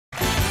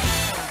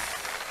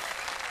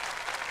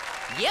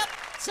Yep,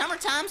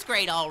 summertime's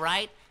great, all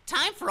right.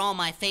 Time for all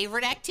my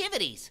favorite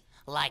activities,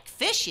 like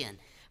fishing.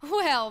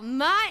 Well,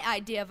 my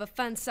idea of a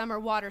fun summer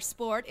water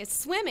sport is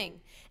swimming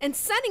and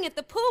sunning at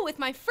the pool with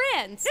my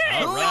friends.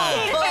 All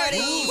right.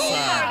 Party!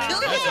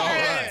 That's all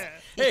right.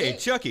 Hey,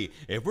 Chucky,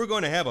 if we're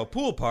going to have a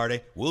pool party,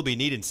 we'll be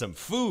needing some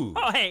food.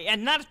 Oh, hey,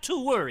 and not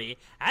to worry.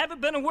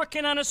 I've been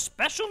working on a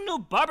special new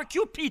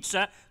barbecue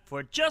pizza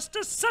for just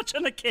such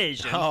an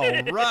occasion. All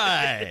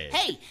right.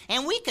 Hey,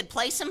 and we could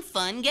play some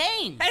fun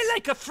games. I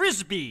like a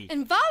frisbee.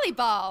 And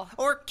volleyball.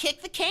 Or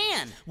kick the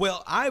can.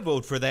 Well, I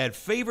vote for that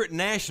favorite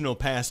national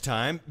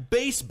pastime,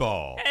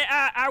 baseball. Hey,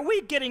 are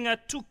we getting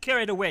too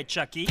carried away,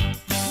 Chucky?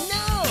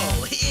 No,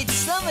 it's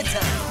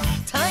summertime.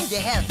 Time to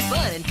have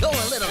fun and go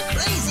a little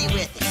crazy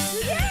with it.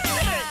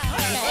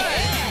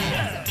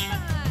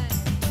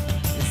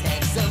 Let's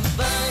have some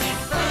fun,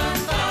 fun,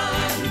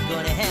 fun. We're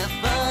gonna have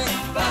fun,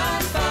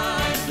 fun,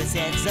 fun. Let's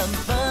have some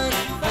fun,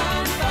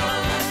 fun,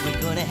 fun.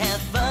 We're gonna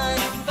have fun,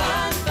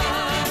 fun,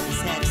 fun.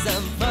 Let's have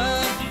some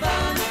fun,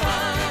 fun,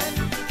 fun.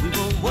 We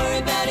won't worry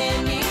about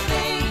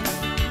anything.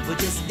 We'll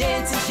just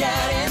dance and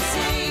shout and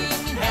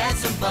sing and have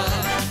some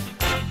fun.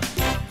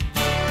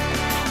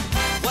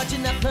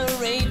 Watching the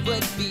parade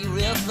would be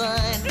real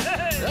fun.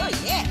 Oh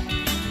yeah.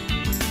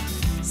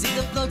 See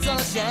the floats all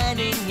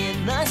shining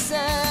in the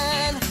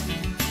sun.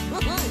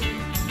 Woo-hoo.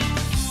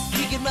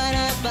 We can ride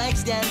our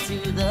bikes down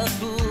to the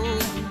pool.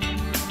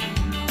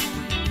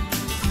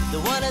 The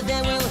water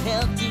there will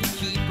help to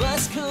keep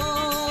us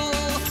cool.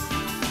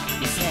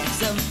 Let's have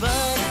some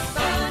fun,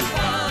 fun,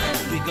 fun.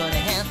 We're gonna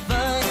have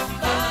fun,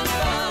 fun,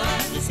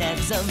 fun. Let's have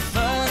some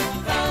fun,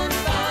 fun,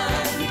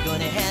 fun. We're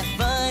gonna have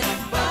fun,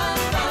 fun,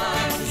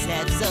 fun. Let's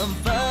have some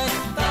fun,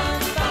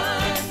 fun,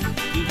 fun.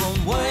 We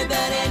won't worry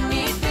about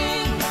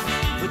anything.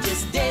 We'll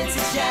just dance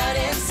and shout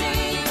and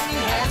sing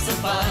and have some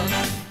fun.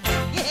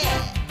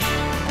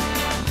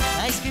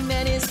 Yeah! Ice cream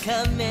man is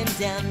coming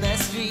down the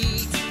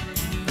street.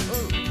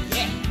 Oh,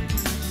 yeah!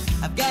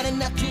 I've got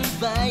enough to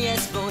buy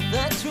us both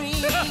a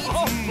treat.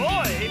 Oh,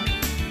 boy!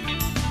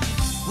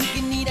 We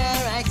can eat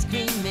our ice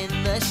cream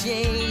in the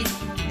shade.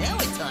 Now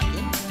we're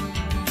talking.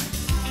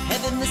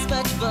 Having this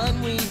much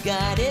fun, we've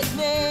got it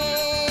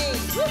made.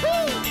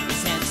 Woohoo!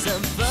 Let's have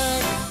some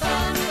fun,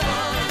 fun,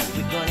 fun.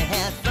 We're gonna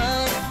have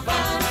fun,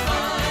 fun,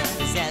 fun.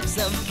 Let's have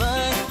some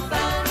fun,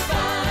 fun,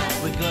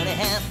 fun. We're gonna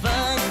have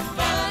fun,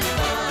 fun,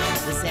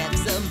 fun. Let's have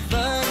some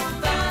fun,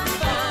 fun,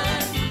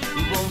 fun.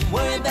 We won't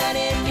worry about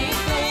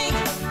anything.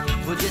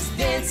 We'll just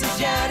dance and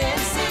shout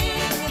and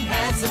sing and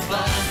have some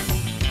fun.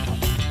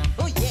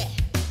 Oh yeah!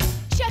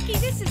 Chucky,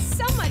 this is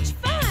so much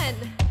fun.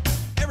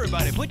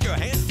 Everybody, put your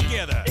hands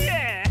together.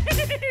 Yeah!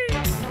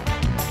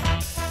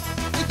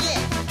 Yeah.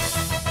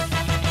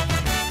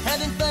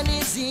 Having fun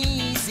is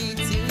easy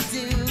to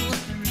do.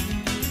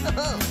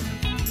 Oh.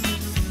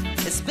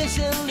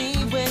 Especially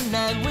when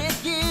I'm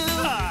with you.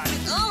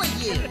 With all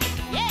of you.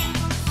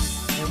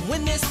 Yeah. And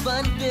when this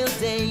fun-filled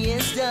day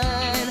is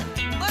done,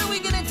 what are we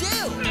gonna do?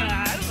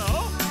 I don't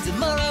know.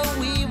 Tomorrow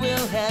we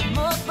will have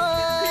more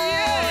fun.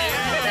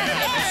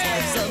 Let's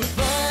have some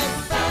fun,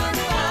 fun,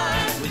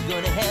 fun. We're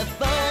gonna have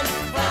fun,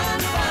 fun,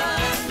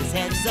 fun. Let's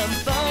have some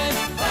fun,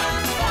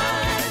 fun,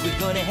 fun. We're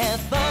gonna have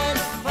fun,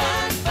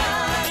 fun,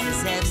 fun.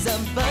 Let's have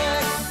some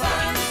fun,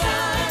 fun,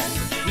 fun.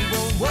 We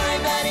won't worry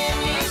about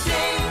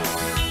anything.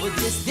 We'll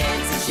just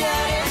dance and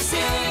shout and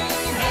sing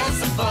and have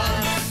some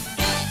fun.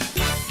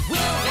 We'll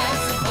have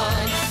some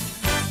fun.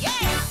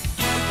 Yeah!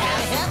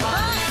 Gotta have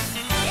fun.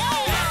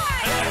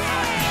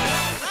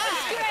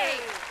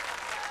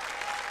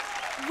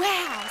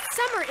 Wow,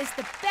 summer is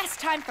the best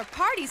time for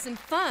parties and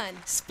fun.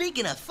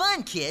 Speaking of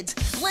fun, kids,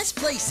 let's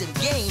play some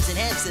games and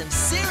have some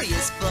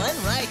serious fun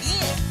right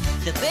here.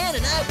 The band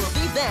and I will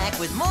be back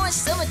with more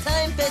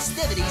summertime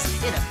festivities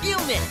in a few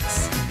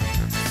minutes.